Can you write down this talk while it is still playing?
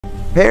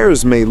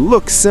Pears may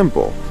look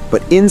simple,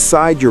 but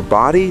inside your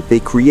body, they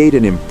create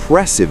an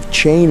impressive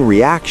chain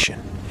reaction.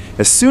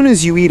 As soon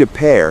as you eat a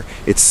pear,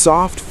 its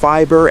soft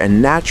fiber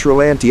and natural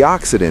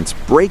antioxidants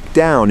break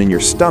down in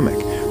your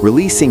stomach,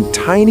 releasing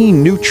tiny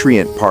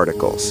nutrient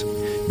particles.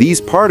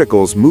 These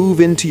particles move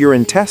into your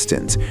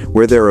intestines,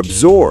 where they're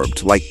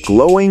absorbed like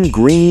glowing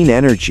green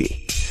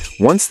energy.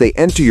 Once they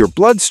enter your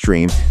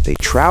bloodstream, they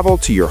travel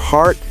to your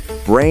heart,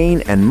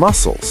 brain, and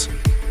muscles.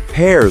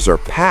 Pears are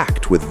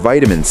packed with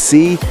vitamin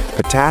C,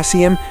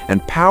 potassium,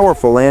 and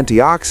powerful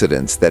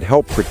antioxidants that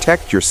help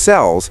protect your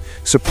cells,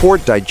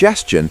 support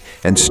digestion,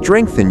 and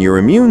strengthen your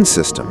immune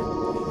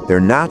system.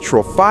 Their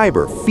natural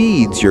fiber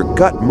feeds your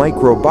gut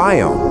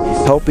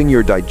microbiome, helping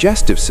your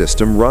digestive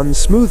system run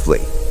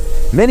smoothly.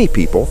 Many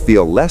people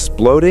feel less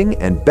bloating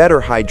and better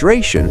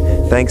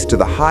hydration thanks to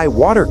the high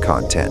water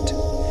content.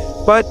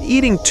 But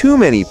eating too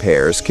many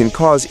pears can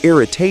cause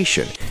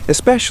irritation,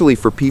 especially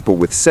for people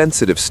with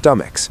sensitive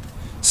stomachs.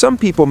 Some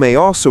people may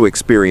also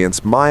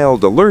experience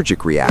mild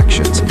allergic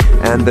reactions,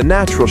 and the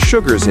natural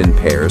sugars in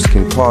pears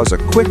can cause a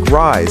quick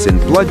rise in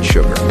blood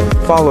sugar,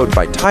 followed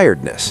by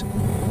tiredness.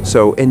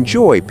 So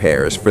enjoy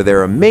pears for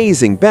their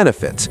amazing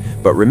benefits,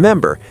 but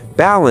remember,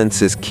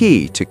 balance is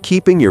key to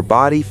keeping your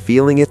body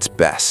feeling its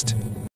best.